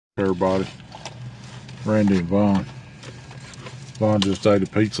everybody. Randy and Vaughn. Vaughn just ate a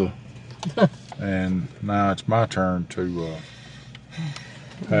pizza. And now it's my turn to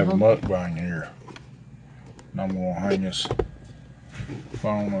have a mukbang here. And I'm going to hang this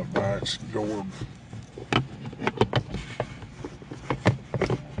phone up by its gourd.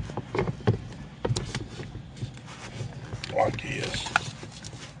 Like this.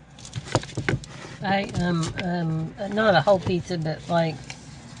 Not a whole pizza, but like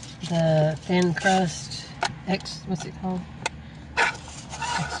the thin crust, what's it called?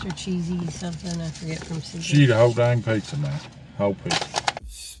 Extra cheesy something, I forget from Caesar. She eat a whole dang pizza, man. Whole pizza.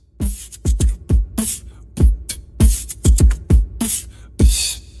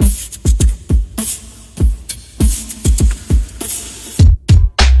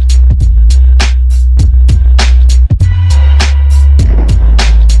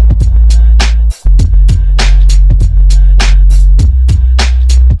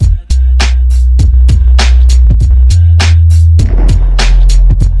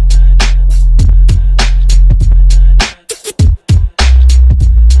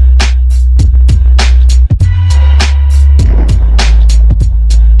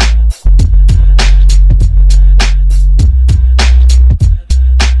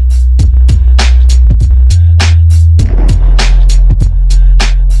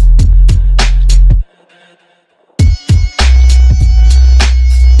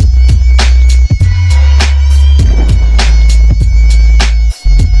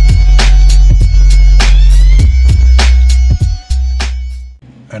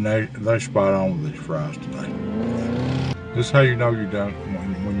 And they spot on with these fries today. This is how you know you're done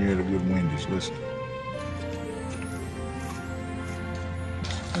when you had a good Wendy's. Listen.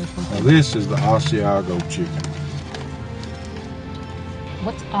 Now this is the Asiago chicken.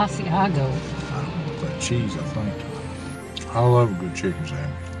 What's Asiago? That cheese, I think. I love a good chicken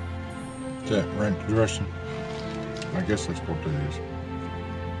sandwich. Is that ranch dressing? I guess that's what that is.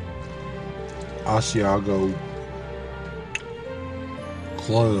 Asiago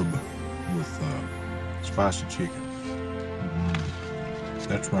club with spicy chicken.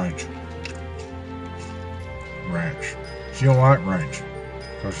 That's ranch. Ranch. She don't like ranch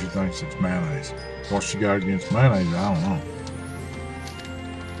because she thinks it's mayonnaise. What she got against mayonnaise, I don't know.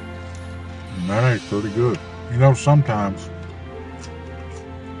 Mayonnaise is pretty good. You know, sometimes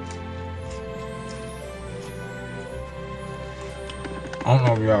I don't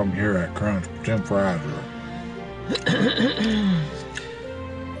know if y'all can hear that crunch, but them fries are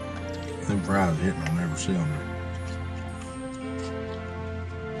them fries hitting on every cylinder.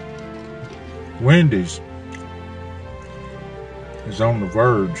 Wendy's is on the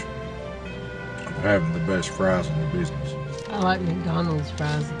verge of having the best fries in the business. I like McDonald's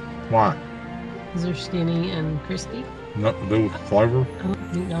fries. Why? Because they're skinny and crispy. Nothing to do with the flavor? I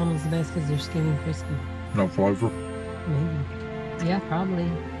like McDonald's the best because they're skinny and crispy. No flavor? Maybe. Yeah, probably.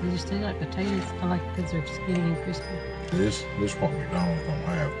 They just taste like potatoes. I like because they're skinny and crispy. This what McDonald's don't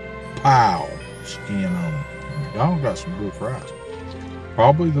have. Pow! Skin on it. McDonald's got some good fries.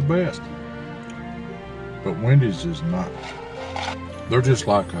 Probably the best. But Wendy's is not. They're just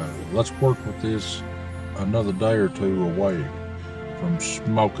like, let's work with this another day or two away from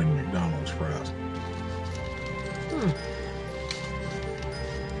smoking McDonald's fries.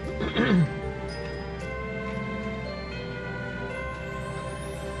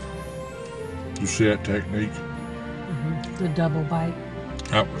 You see that technique? The double bite.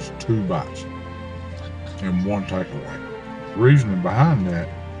 That was 2 bites and 1 takeaway. Reasoning behind that,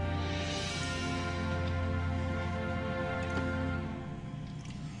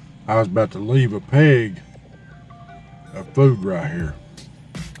 I was about to leave a peg of food right here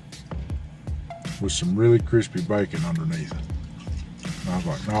with some really crispy bacon underneath it. And I was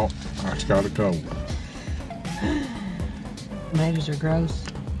like, no, that's gotta go. Tomatoes are gross.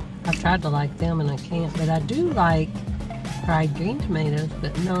 I've tried to like them and I can't, but I do like fried green tomatoes,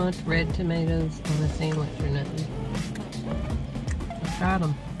 but not red tomatoes on a sandwich or nothing. I've tried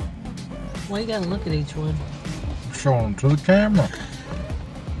them. Why you gotta look at each one? Show them to the camera.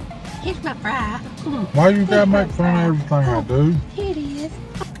 Here's my fry. Why you gotta make fun of everything I do? Here it is.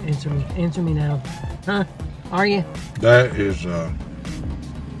 Answer me now. Huh? Are you? That is,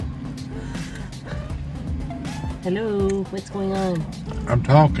 Hello, what's going on? I'm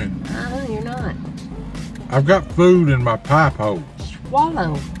talking. You're not. I've got food in my pipe hole.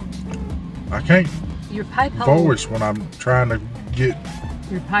 Swallow. I can't Your pipe hole. voice when I'm trying to get.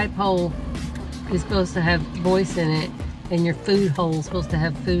 Your pipe hole is supposed to have voice in it, and your food hole is supposed to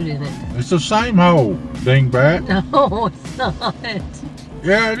have food in it. It's the same hole, dingbat. No, it's not.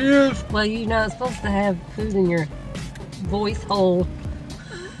 Yeah, it is. Well, you're not supposed to have food in your voice hole.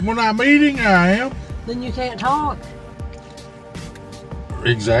 When I'm eating, I am. Then you can't talk.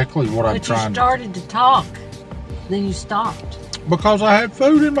 Exactly what I'm But trying you started to talk. Then you stopped. because I had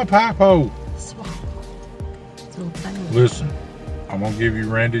food in my pipe hole. Swallow. That's what I'm saying. Listen, I'm gonna give you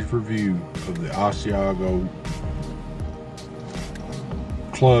Randy's review of the Asiago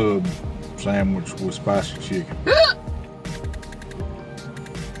club sandwich with spicy chicken.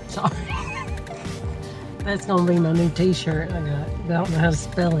 Sorry. That's gonna be my new t-shirt I got. I don't know how to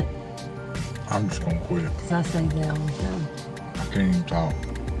spell it. I'm just gonna quit. Because I say that all the time. I can't even talk.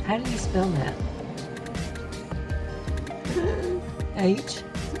 How do you spell that? H?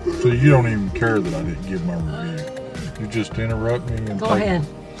 So you don't even care that I didn't give my review. You just interrupt me and Go ahead.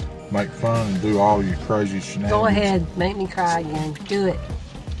 make fun and do all your crazy shenanigans. Go ahead. Make me cry again. Do it.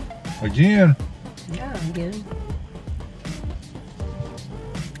 Again? Yeah, again.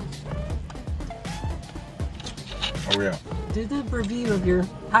 Oh yeah. Do the review of your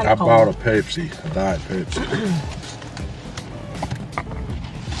pipe I hole. bought a Pepsi, a Diet Pepsi.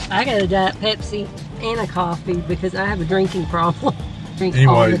 I got a Diet Pepsi and a coffee because I have a drinking problem. Drink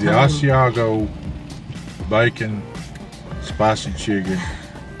all Anyway, the the time. Asiago bacon, spicy chicken,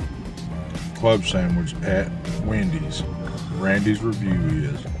 club sandwich at Wendy's. Randy's review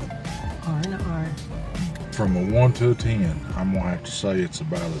is R and R. from a 1 to a 10. I'm gonna have to say it's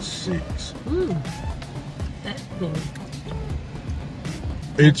about a 6. That's good.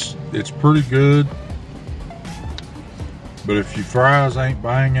 It's pretty good, but if your fries ain't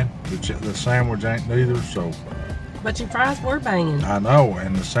banging, the sandwich ain't neither. So But your fries were banging. I know,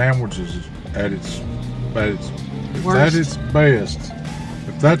 and the sandwich is at its best. If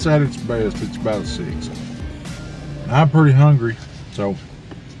that's at its best, it's about a 6. And I'm pretty hungry, so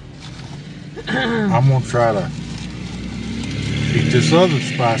I'm gonna try to eat this other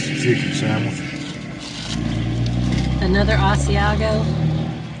spicy chicken sandwich. Another Asiago.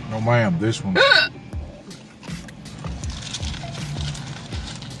 No, ma'am, this one.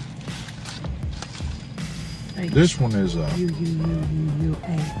 This one is a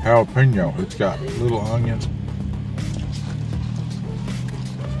jalapeno. It's got little onions,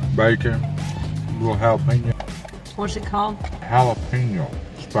 bacon, little jalapeno. What's it called? Jalapeno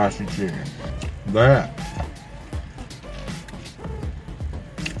spicy chicken. That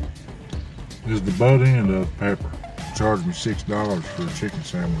is the butt end of pepper. Charged me $6 for a chicken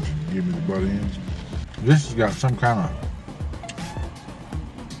sandwich and give me the butt ends. This has got some kind of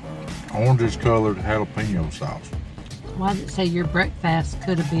orange colored jalapeno sauce. Why did it say your breakfast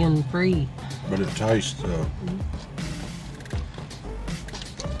could have been free? But it tastes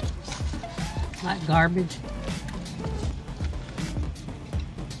Like garbage.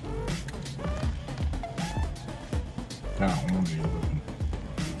 kind of orangey looking.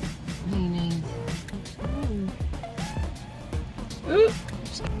 Mayonnaise.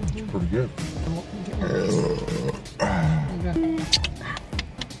 It's pretty good.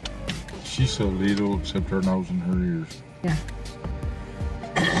 She's so little except her nose and her ears. Yeah.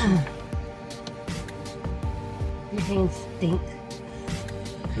 Your hands stink.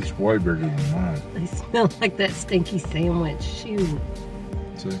 It's way bigger than mine. They smell like that stinky sandwich. Shoot.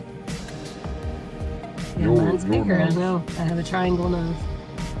 See? Yeah, mine's bigger, I know. I have a triangle nose.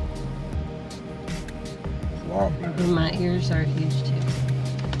 It's a lot bigger. And my ears are huge too.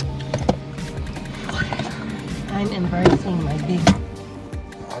 I'm embracing my big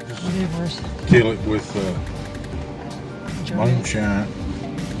I'll just whatever's kill it with germs. moonshine.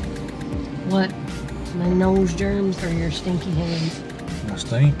 What? My nose germs or your stinky hands? I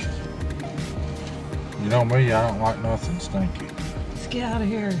stink. You know me, I don't like nothing stinky. Let's get out of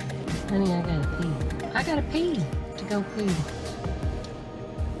here. Honey, I gotta pee. I gotta pee to go pee.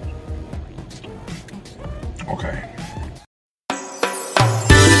 Okay.